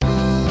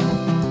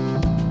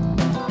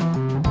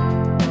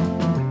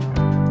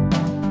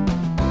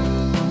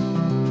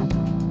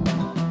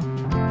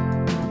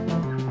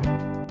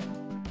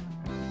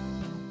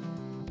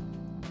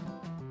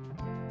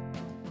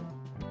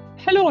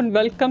and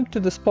welcome to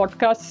this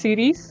podcast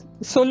series,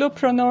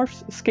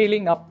 Solopreneurs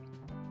Scaling Up.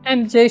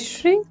 I'm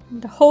Jayashree,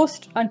 the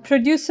host and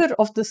producer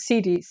of the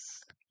series.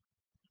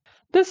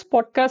 This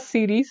podcast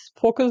series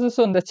focuses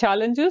on the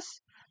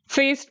challenges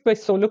faced by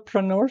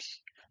solopreneurs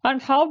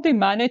and how they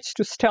manage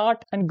to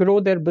start and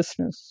grow their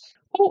business.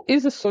 Who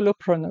is a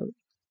solopreneur?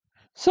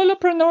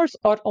 Solopreneurs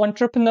are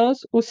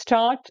entrepreneurs who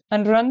start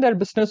and run their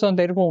business on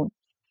their own,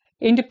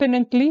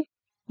 independently,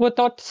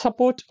 without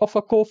support of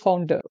a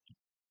co-founder.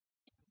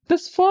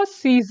 This first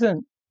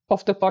season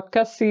of the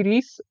podcast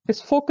series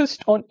is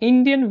focused on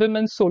Indian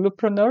women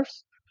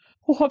solopreneurs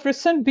who have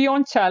risen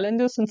beyond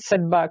challenges and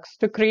setbacks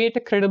to create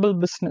a credible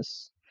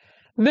business.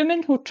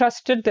 Women who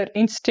trusted their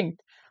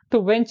instinct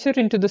to venture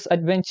into this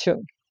adventure.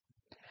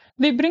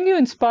 They bring you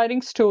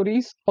inspiring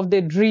stories of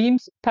their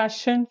dreams,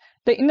 passion,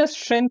 the inner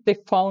strength they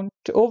found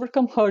to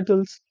overcome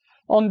hurdles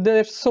on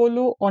their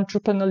solo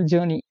entrepreneurial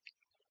journey.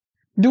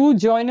 Do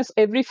join us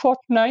every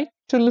fortnight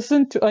to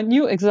listen to a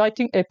new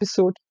exciting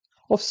episode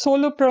of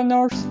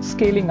Solopreneurs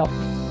Scaling Up.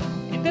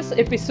 In this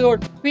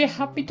episode, we are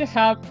happy to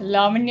have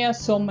Lavanya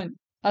Soman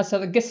as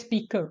our guest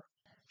speaker.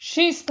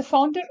 She is the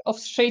founder of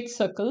Straight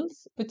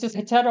Circles, which is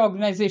an HR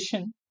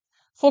organization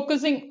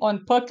focusing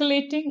on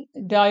percolating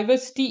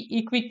diversity,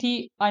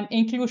 equity, and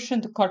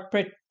inclusion to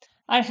corporate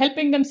and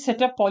helping them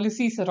set up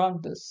policies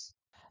around this.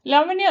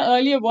 Lavanya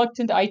earlier worked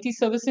in the IT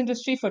service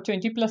industry for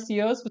 20 plus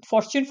years with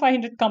Fortune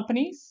 500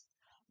 companies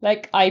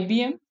like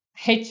IBM,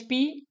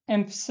 HP,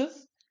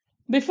 Emphasis,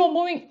 before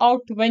moving out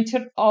to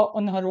venture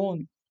on her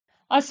own.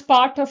 As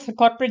part of her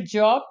corporate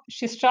job,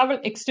 she's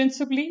traveled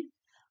extensively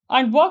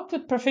and worked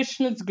with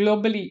professionals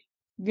globally,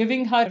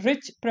 giving her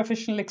rich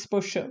professional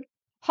exposure.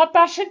 Her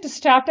passion to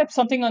start up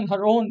something on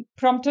her own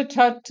prompted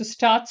her to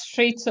start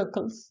Straight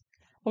Circles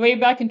way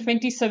back in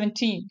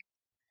 2017,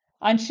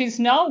 and she's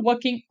now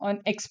working on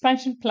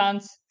expansion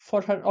plans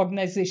for her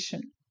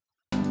organization.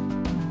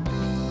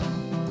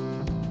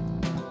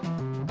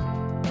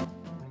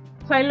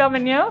 Hi,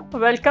 Lavanya.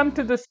 Welcome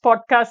to this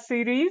podcast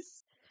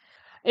series.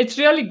 It's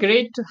really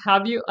great to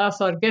have you as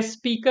our guest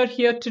speaker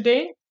here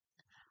today.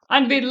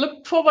 And we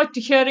look forward to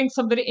hearing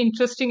some very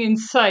interesting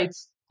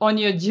insights on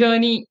your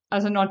journey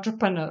as an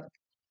entrepreneur,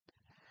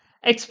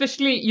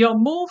 especially your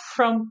move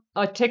from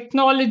a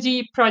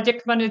technology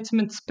project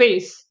management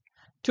space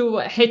to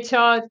a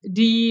HR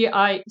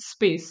DEI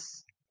space.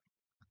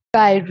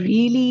 I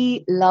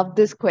really love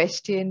this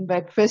question.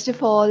 But first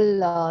of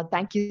all,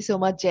 thank you so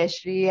much,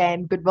 Jeshri,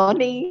 and good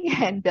morning.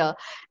 And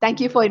thank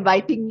you for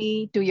inviting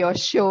me to your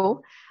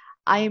show.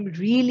 I am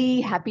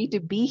really happy to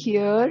be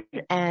here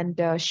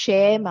and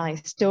share my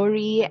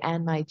story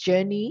and my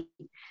journey.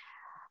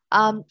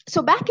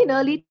 So back in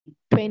early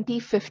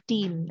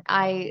 2015,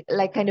 I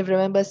kind of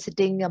remember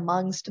sitting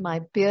amongst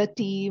my peer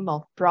team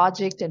of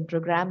project and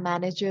program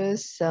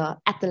managers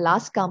at the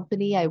last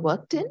company I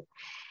worked in,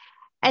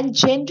 and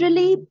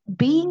generally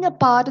being a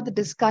part of the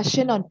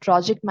discussion on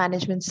project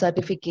management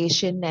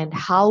certification and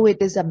how it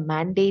is a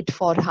mandate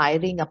for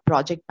hiring a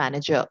project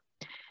manager.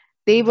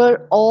 They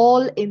were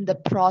all in the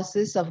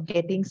process of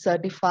getting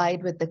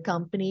certified with the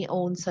company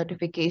owned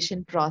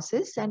certification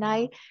process. And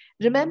I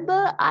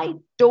remember I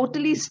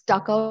totally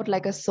stuck out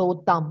like a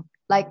sore thumb,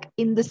 like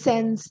in the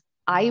sense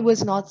I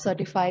was not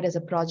certified as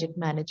a project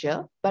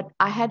manager, but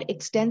I had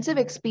extensive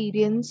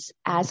experience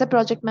as a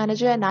project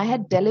manager and I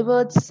had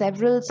delivered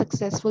several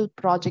successful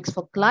projects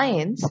for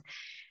clients.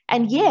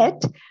 And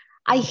yet,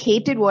 I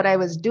hated what I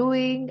was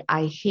doing.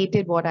 I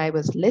hated what I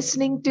was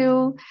listening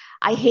to.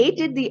 I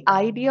hated the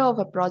idea of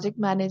a project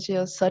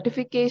manager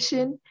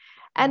certification.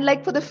 And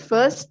like for the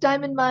first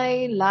time in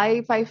my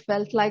life, I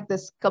felt like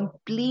this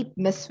complete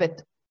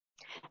misfit.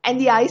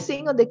 And the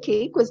icing on the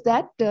cake was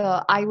that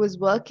I was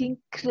working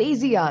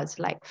crazy hours,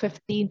 like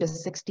 15 to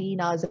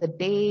 16 hours a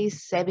day,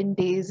 7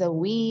 days a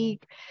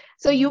week.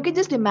 So you can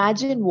just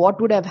imagine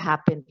what would have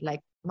happened.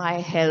 Like my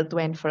health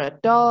went for a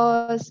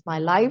toss, my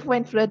life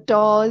went for a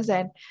toss,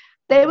 and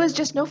there was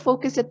just no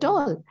focus at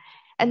all.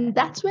 And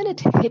that's when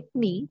it hit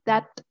me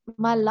that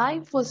my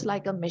life was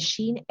like a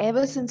machine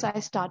ever since I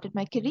started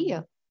my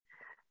career.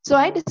 So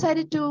I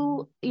decided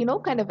to,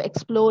 kind of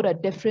explore a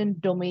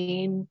different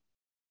domain,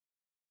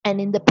 and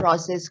in the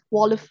process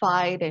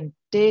qualified and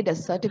did a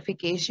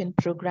certification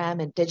program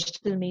in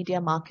digital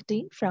media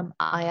marketing from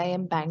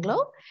IIM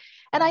Bangalore.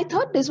 And I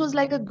thought this was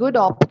like a good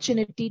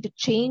opportunity to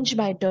change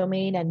my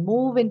domain and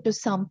move into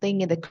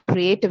something in the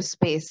creative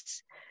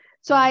space.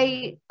 So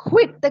I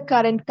quit the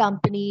current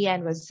company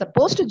and was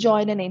supposed to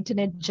join an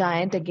internet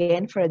giant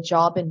again for a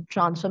job in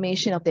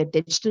transformation of their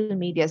digital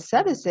media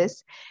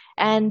services.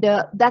 And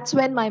that's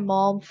when my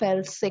mom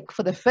fell sick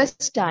for the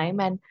first time.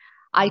 And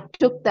I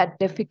took that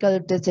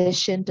difficult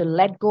decision to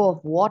let go of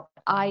what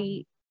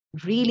I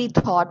really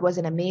thought was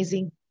an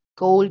amazing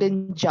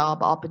golden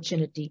job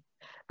opportunity.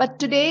 But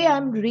today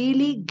I'm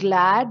really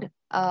glad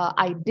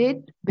I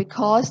did,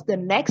 because the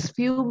next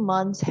few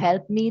months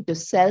helped me to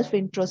self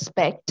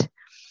introspect.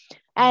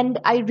 And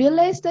I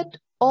realized that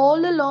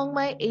all along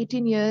my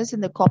 18 years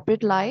in the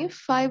corporate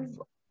life, I've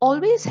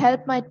always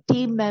helped my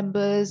team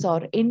members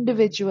or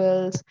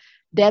individuals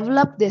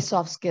develop their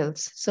soft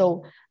skills.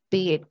 So,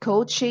 be it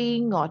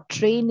coaching or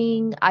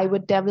training, I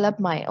would develop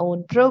my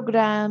own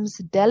programs,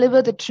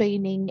 deliver the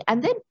training,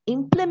 and then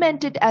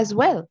implement it as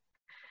well.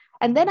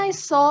 And then I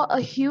saw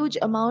a huge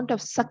amount of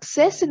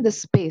success in the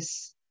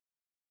space.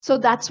 So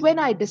that's when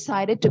I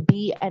decided to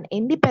be an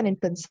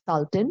independent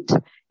consultant.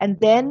 And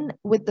then,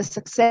 with the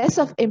success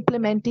of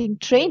implementing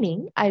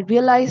training, I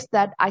realized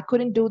that I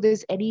couldn't do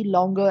this any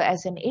longer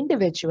as an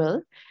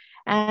individual.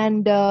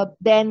 And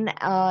then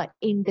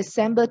in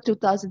December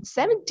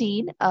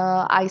 2017,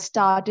 I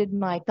started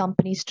my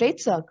company Straight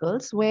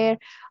Circles, where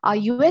our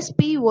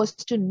USP was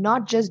to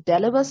not just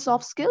deliver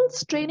soft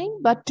skills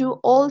training, but to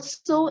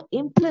also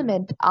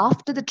implement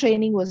after the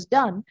training was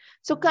done.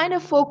 So, kind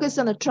of focus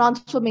on a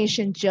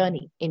transformation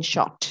journey in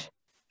short.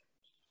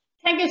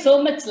 Thank you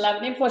so much,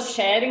 Lavanya, for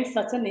sharing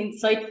such an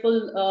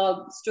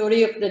insightful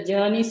story of the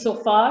journey so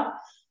far.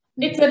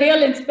 It's a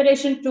real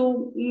inspiration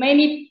to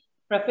many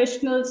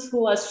professionals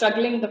who are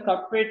struggling in the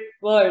corporate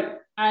world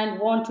and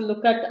want to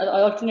look at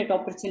alternate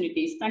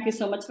opportunities. Thank you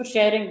so much for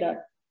sharing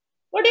that.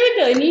 What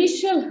were the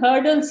initial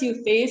hurdles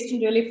you faced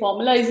in really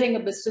formalizing a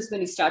business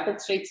when you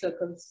started Straight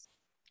Circles?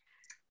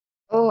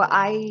 Oh,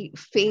 I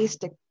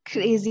faced a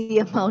crazy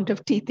amount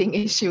of teething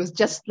issues,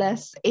 just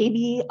as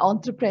any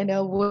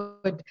entrepreneur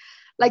would.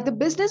 Like the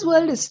business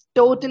world is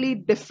totally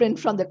different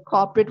from the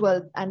corporate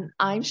world. And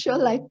I'm sure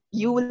like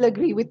you will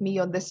agree with me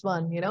on this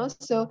one, you know?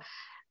 So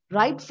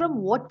right from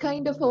what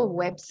kind of a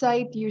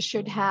website you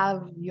should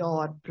have,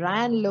 your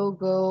brand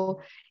logo,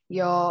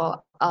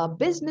 your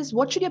business,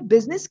 what should your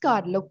business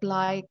card look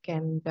like,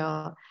 and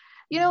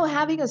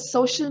having a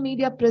social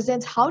media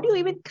presence. How do you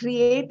even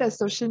create a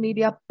social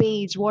media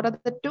page? What are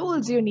the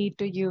tools you need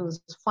to use?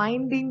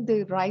 Finding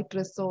the right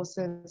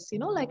resources,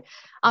 like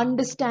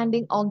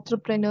understanding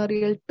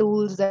entrepreneurial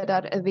tools that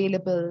are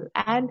available,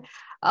 and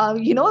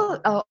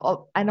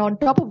and on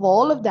top of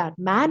all of that,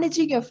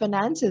 managing your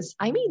finances.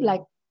 I mean,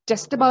 like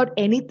just about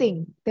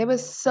anything. There were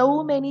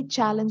so many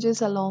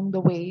challenges along the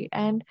way.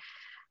 And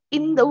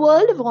in the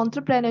world of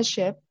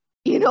entrepreneurship,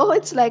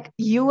 it's like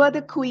you are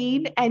the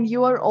queen and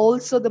you are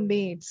also the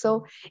maid.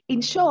 So,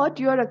 in short,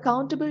 you are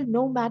accountable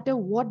no matter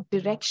what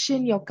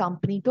direction your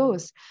company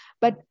goes.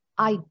 But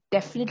I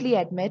definitely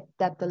admit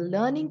that the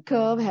learning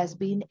curve has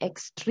been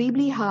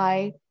extremely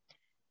high,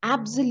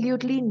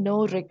 absolutely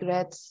no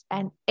regrets,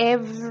 and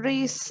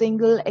every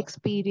single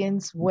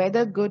experience,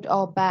 whether good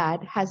or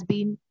bad, has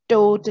been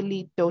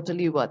totally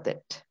worth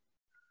it.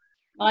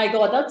 My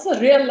God, that's a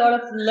real lot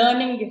of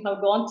learning you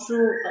have gone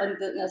through on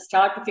the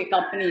start of your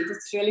company.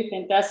 It's really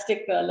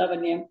fantastic,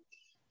 Lavanya.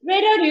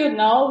 Where are you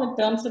now in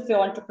terms of your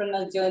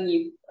entrepreneurial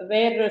journey?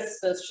 Where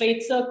is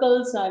Straight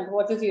Circles and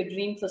what is your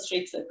dream for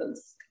Straight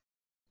Circles?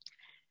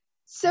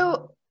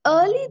 So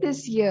early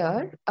this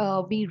year,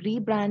 we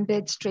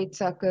rebranded Straight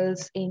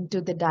Circles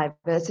into the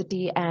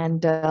diversity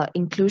and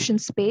inclusion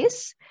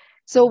space.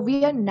 So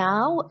we are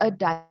now a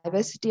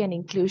diversity and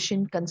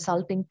inclusion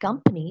consulting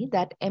company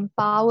that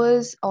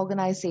empowers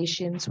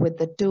organizations with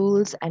the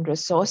tools and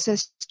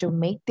resources to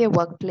make their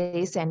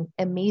workplace an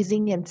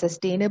amazing and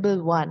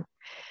sustainable one.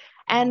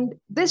 And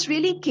this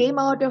really came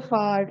out of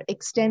our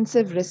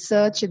extensive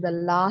research in the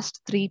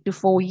last 3 to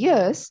 4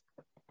 years,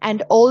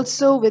 and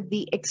also with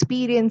the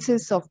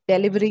experiences of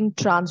delivering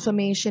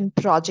transformation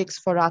projects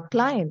for our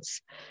clients.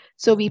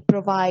 So we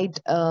provide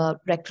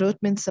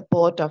recruitment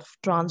support of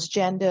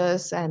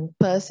transgenders and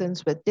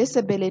persons with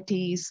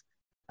disabilities.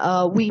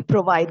 We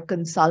provide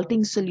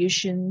consulting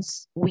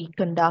solutions. We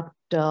conduct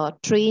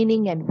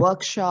training and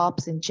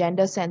workshops in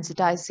gender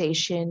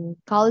sensitization,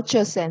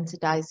 culture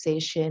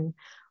sensitization,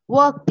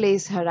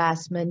 workplace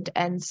harassment,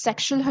 and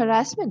sexual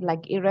harassment,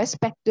 like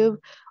irrespective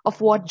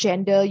of what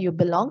gender you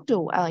belong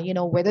to,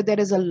 whether there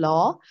is a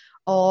law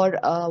or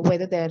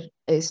whether there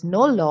is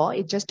no law,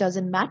 it just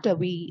doesn't matter.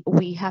 We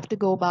have to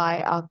go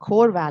by our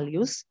core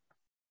values,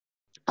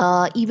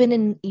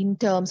 even in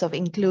terms of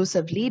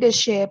inclusive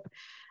leadership,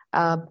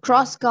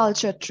 cross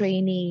culture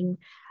training.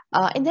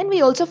 And then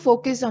we also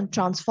focus on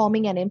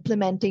transforming and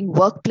implementing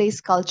workplace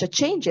culture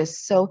changes.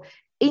 So,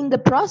 in the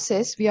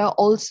process, we are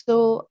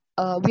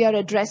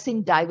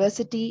addressing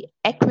diversity,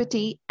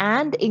 equity,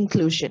 and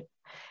inclusion.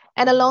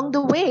 And along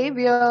the way,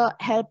 we are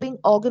helping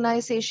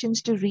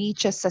organizations to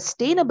reach a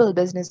sustainable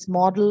business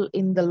model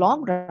in the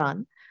long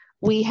run.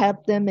 We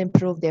help them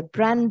improve their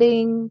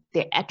branding,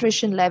 their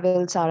attrition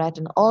levels are at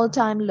an all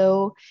time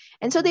low.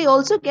 And so they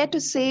also get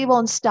to save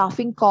on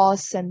staffing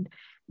costs. And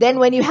then,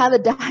 when you have a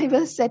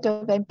diverse set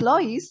of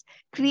employees,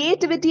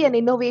 creativity and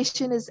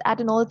innovation is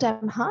at an all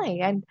time high.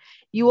 And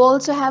you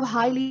also have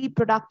highly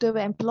productive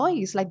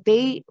employees, like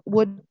they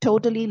would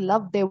totally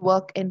love their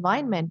work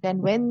environment.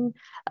 And when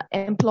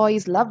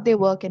employees love their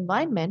work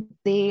environment,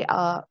 they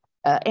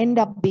end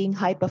up being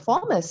high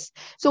performers.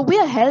 So we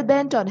are hell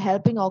bent on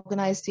helping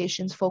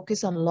organizations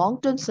focus on long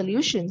term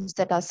solutions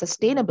that are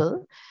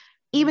sustainable,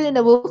 even in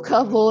a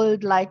VUCA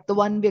world like the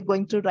one we're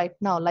going through right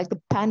now. Like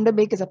the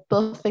pandemic is a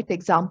perfect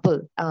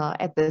example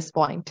at this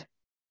point.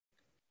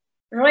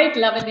 Right,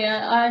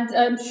 Lavanya. And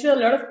I'm sure a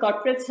lot of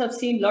corporates have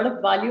seen a lot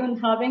of value in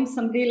having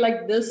somebody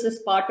like this as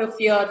part of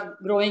your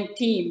growing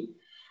team.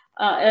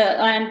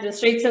 And the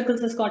Straight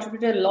Circles has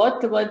contributed a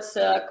lot towards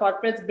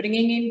corporates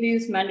bringing in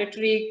these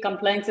mandatory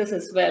compliances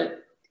as well.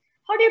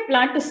 How do you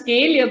plan to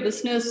scale your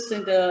business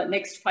in the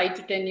next 5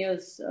 to 10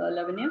 years,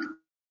 Lavanya?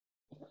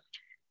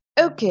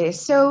 Okay,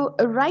 so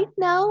right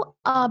now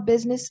our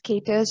business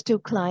caters to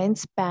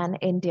clients pan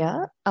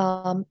India.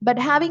 But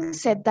having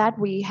said that,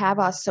 we have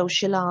our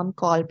social arm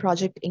called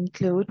Project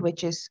Include,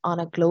 which is on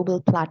a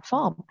global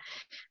platform.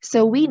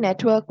 So we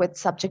network with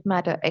subject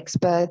matter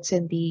experts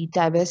in the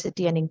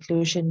diversity and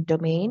inclusion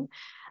domain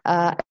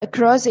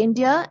across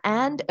India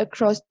and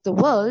across the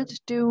world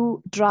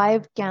to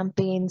drive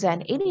campaigns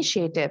and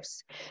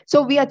initiatives.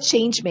 So we are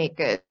change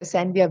makers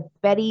and we are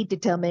very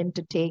determined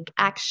to take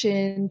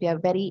action. We are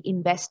very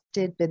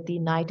invested with the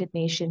United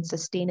Nations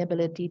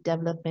Sustainability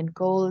Development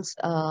Goals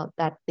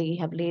that they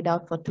have laid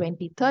out for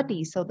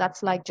 2030. So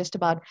that's like just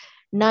about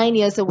 9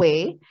 years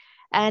away.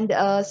 And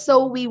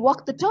so we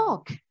walk the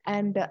talk.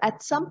 And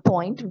at some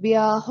point, we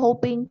are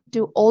hoping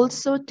to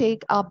also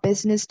take our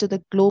business to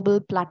the global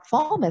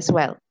platform as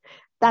well.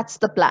 That's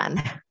the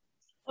plan.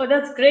 Oh,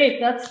 that's great.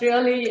 That's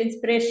really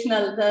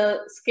inspirational.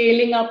 The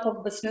scaling up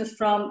of business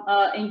from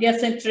India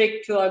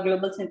centric to a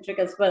global centric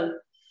as well.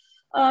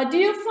 Do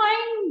you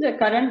find the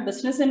current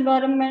business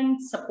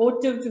environment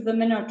supportive to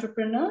women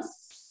entrepreneurs?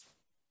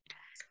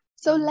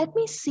 So let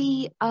me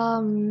see.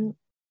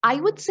 I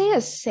would say a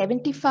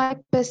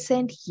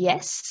 75%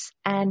 yes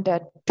and a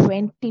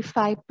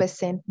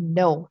 25%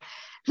 no.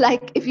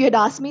 Like, if you had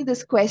asked me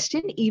this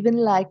question even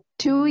like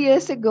 2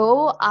 years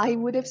ago, I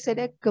would have said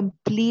a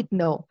complete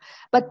no.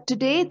 But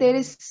today, there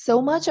is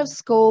so much of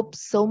scope,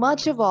 so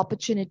much of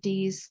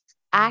opportunities,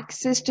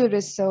 access to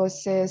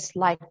resources,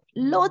 like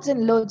loads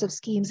and loads of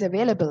schemes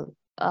available.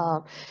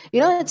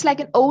 It's like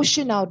an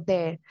ocean out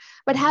there.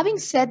 But having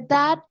said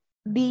that,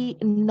 the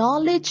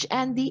knowledge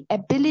and the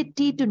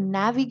ability to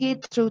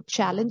navigate through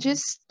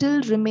challenges still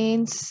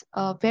remains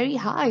very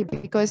high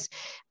because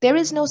there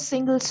is no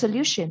single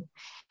solution.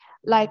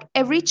 Like,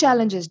 every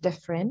challenge is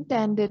different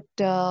and it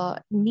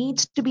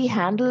needs to be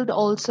handled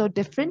also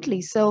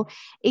differently. So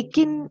it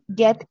can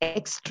get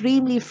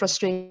extremely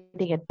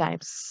frustrating at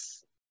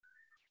times.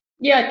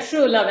 Yeah,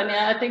 true,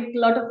 Lavanya. I think a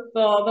lot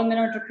of women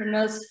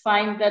entrepreneurs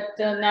find that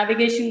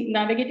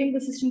navigating the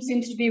system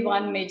seems to be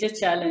one major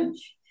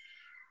challenge.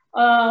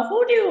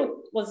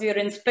 Who was your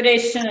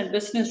inspiration and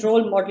business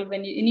role model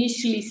when you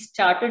initially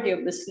started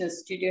your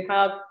business? Did you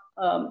have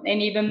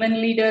any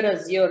women leader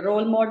as your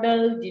role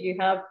model? Did you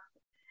have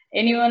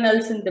anyone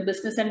else in the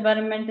business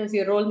environment as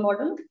your role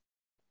model?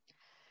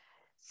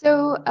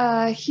 So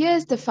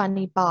here's the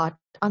funny part.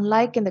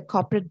 Unlike in the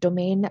corporate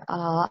domain,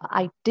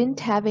 I didn't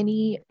have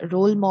any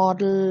role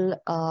model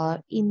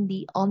in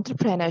the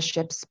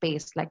entrepreneurship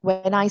space, like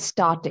when I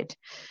started.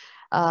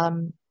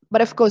 But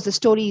of course, the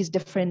story is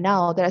different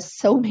now. There are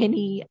so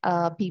many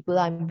people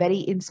I'm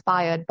very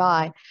inspired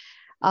by.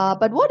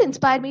 But what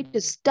inspired me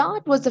to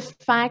start was the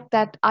fact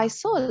that I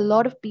saw a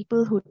lot of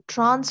people who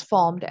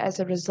transformed as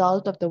a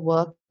result of the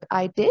work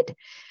I did.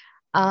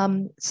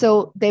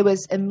 So there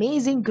was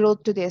amazing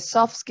growth to their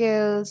soft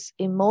skills,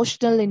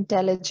 emotional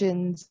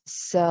intelligence,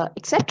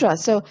 etc.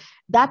 So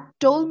that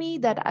told me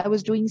that I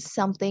was doing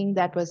something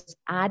that was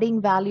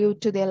adding value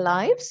to their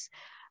lives.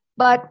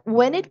 But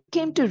when it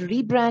came to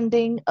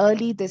rebranding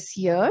early this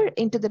year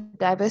into the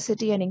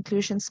diversity and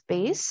inclusion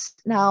space,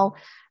 now,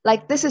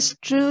 like, this is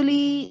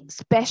truly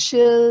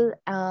special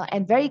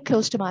and very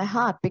close to my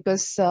heart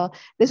because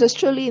this was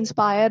truly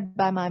inspired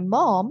by my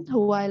mom,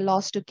 who I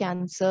lost to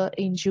cancer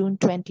in June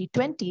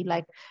 2020,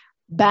 like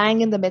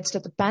bang in the midst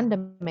of the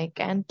pandemic.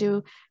 And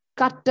to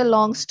cut the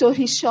long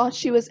story short,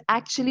 she was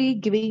actually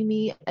giving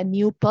me a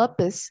new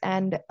purpose,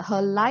 and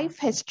her life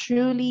has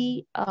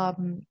truly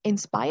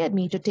inspired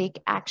me to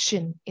take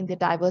action in the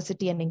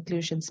diversity and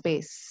inclusion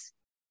space.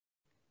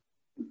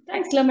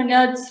 Thanks,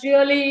 Lamanya. It's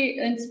really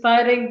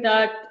inspiring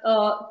that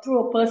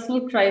through a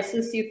personal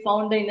crisis, you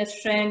found the inner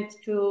strength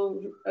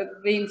to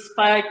be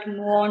inspired to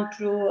move on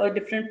to a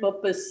different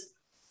purpose.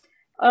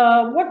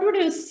 What would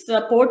you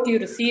support you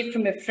received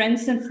from your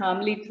friends and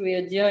family through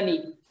your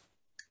journey?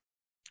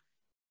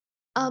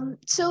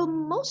 So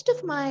most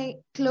of my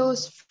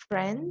close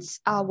friends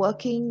are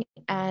working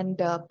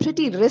and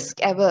pretty risk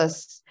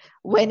averse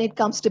when it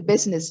comes to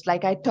business.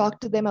 Like, I talk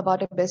to them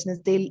about a business,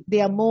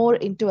 they are more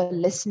into a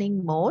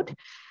listening mode.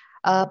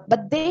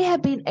 But they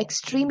have been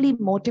extremely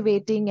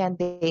motivating and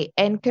they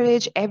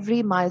encourage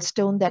every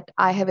milestone that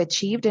I have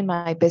achieved in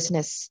my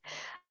business.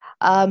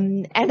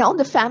 And on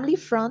the family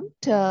front,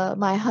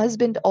 my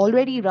husband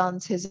already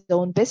runs his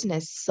own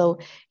business. So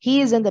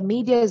he is in the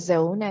media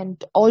zone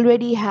and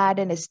already had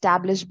an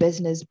established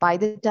business by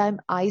the time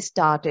I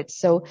started.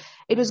 So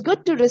it was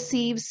good to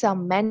receive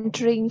some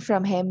mentoring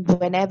from him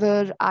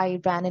whenever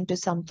I ran into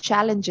some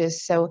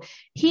challenges. So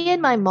he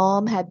and my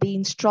mom have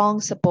been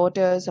strong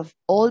supporters of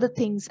all the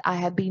things I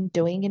have been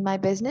doing in my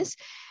business.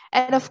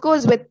 And of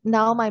course, with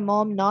now my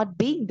mom not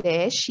being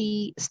there,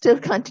 she still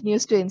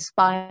continues to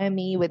inspire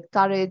me with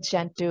courage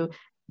and to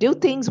do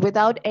things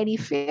without any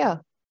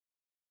fear.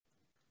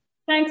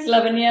 Thanks,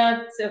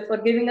 Lavanya, for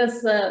giving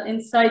us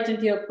insight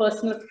into your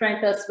personal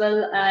strength as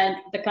well and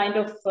the kind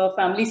of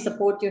family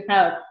support you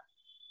have.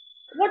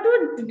 What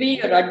would be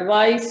your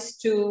advice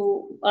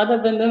to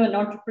other women and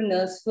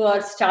entrepreneurs who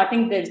are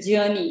starting their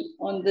journey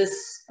on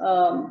this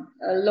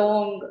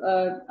long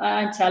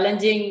and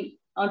challenging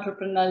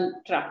entrepreneurial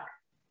track?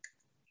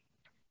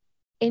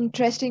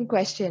 Interesting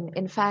question.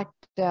 In fact,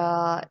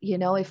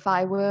 if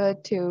I were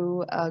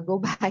to go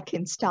back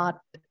and start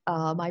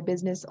my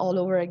business all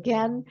over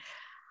again,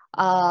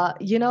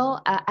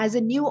 as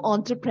a new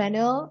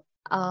entrepreneur,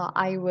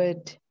 I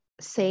would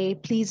say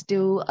please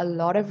do a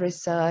lot of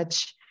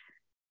research,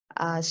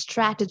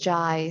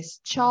 strategize,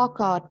 chalk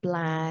out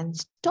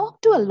plans,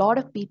 talk to a lot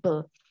of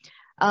people.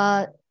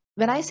 Uh,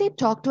 when I say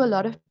talk to a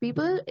lot of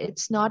people,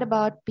 it's not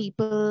about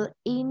people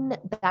in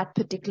that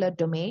particular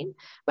domain,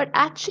 but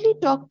actually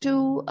talk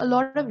to a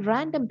lot of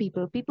random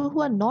people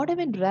who are not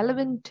even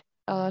relevant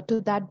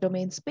to that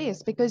domain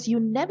space, because you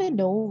never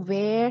know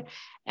where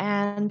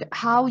and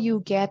how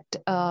you get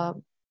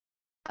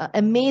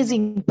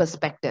amazing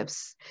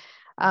perspectives.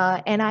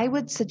 And I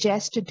would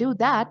suggest to do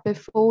that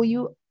before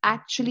you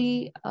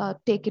actually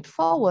take it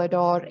forward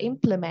or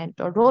implement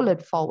or roll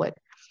it forward.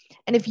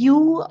 And if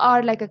you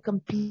are like a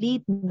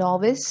complete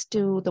novice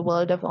to the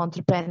world of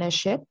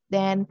entrepreneurship,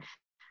 then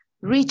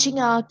reaching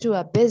out to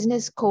a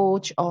business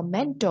coach or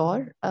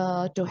mentor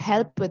to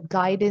help with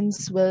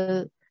guidance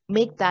will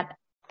make that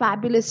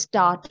fabulous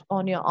start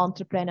on your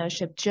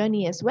entrepreneurship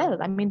journey as well.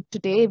 I mean,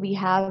 today we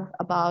have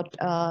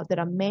there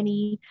are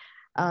many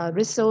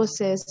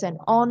resources and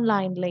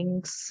online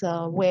links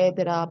where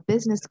there are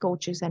business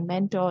coaches and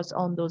mentors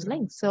on those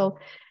links. So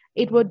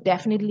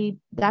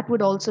that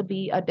would also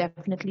be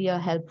definitely a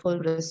helpful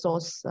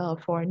resource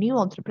for new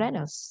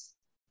entrepreneurs.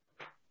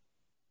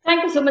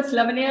 Thank you so much,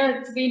 Lavanya.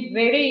 It's been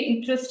very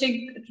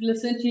interesting to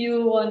listen to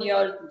you on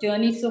your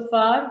journey so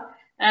far.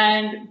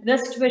 And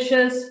best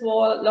wishes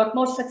for a lot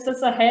more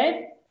success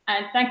ahead.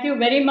 And thank you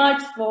very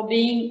much for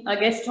being a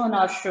guest on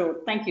our show.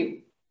 Thank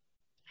you.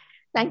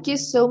 Thank you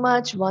so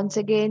much once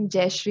again,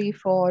 Jeshri,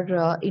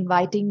 for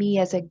inviting me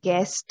as a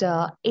guest.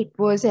 It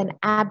was an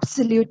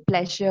absolute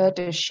pleasure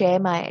to share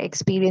my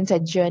experience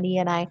and journey,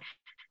 and I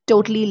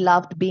totally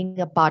loved being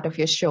a part of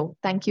your show.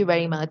 Thank you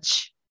very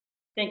much.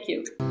 Thank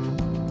you.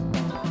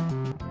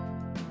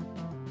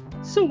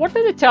 So, what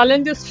are the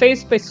challenges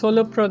faced by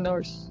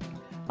solopreneurs?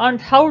 And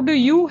how do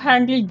you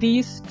handle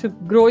these to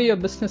grow your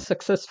business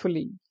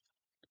successfully?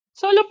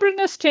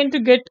 Solopreneurs tend to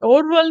get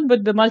overwhelmed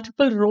with the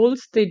multiple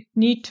roles they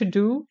need to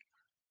do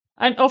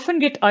and often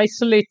get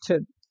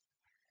isolated.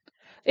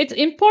 It's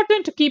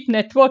important to keep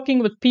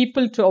networking with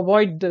people to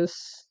avoid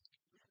this.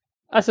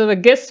 As our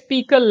guest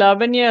speaker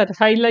Lavanya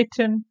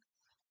highlighted,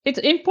 it's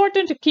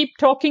important to keep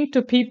talking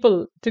to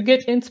people to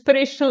get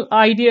inspirational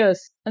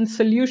ideas and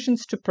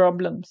solutions to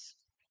problems.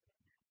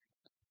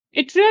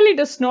 It really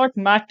does not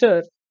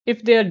matter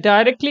if they are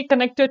directly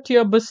connected to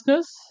your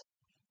business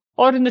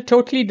or in a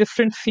totally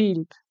different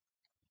field.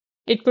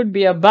 It could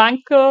be a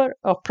banker,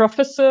 a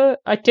professor,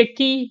 a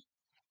techie.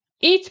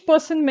 Each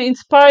person may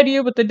inspire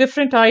you with a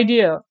different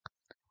idea,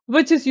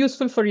 which is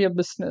useful for your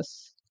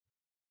business.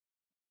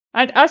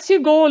 And as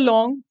you go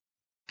along,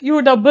 you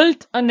would have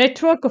built a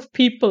network of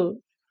people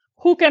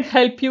who can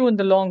help you in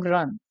the long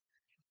run.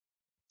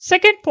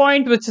 Second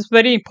point, which is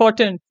very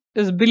important,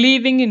 is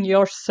believing in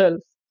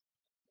yourself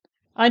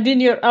and in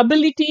your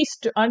abilities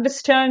to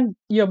understand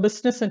your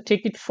business and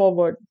take it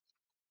forward.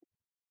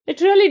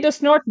 It really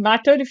does not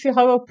matter if you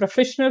have a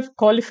professional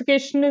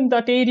qualification in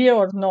that area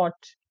or not.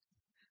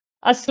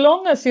 As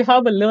long as you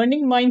have a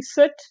learning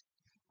mindset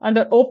and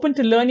are open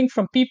to learning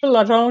from people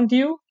around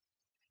you,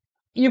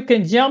 you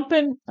can jump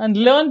in and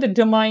learn the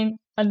domain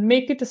and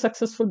make it a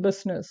successful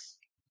business.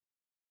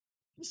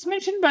 As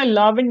mentioned by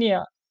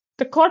Lavanya,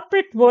 the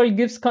corporate world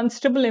gives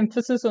considerable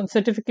emphasis on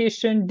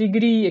certification,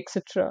 degree,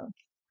 etc.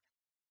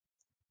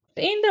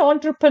 In the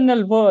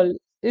entrepreneurial world,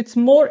 it's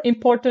more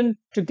important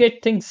to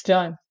get things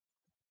done.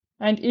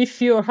 And if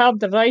you have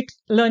the right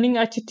learning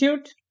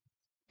attitude,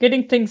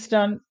 getting things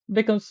done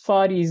becomes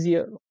far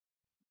easier.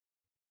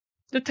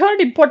 The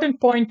third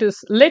important point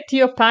is let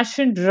your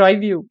passion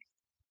drive you.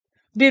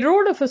 The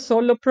road of a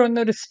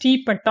solopreneur is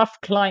steep and tough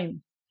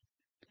climb.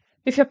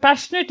 If you're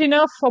passionate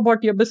enough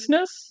about your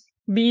business,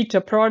 be it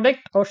a product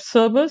or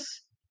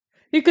service,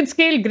 you can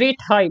scale great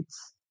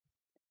heights.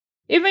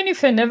 Even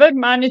if you never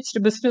managed a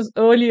business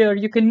earlier,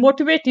 you can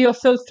motivate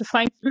yourself to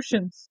find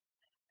solutions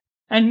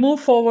and move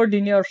forward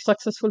in your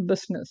successful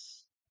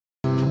business.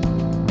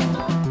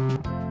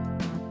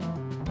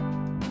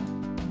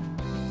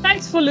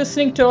 Thanks for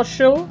listening to our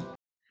show.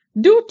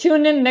 Do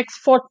tune in next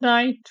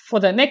fortnight for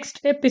the next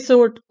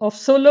episode of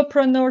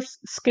Solopreneurs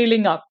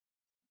Scaling Up.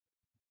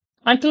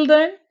 Until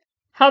then,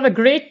 have a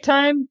great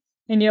time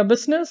in your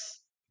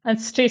business and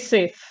stay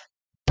safe.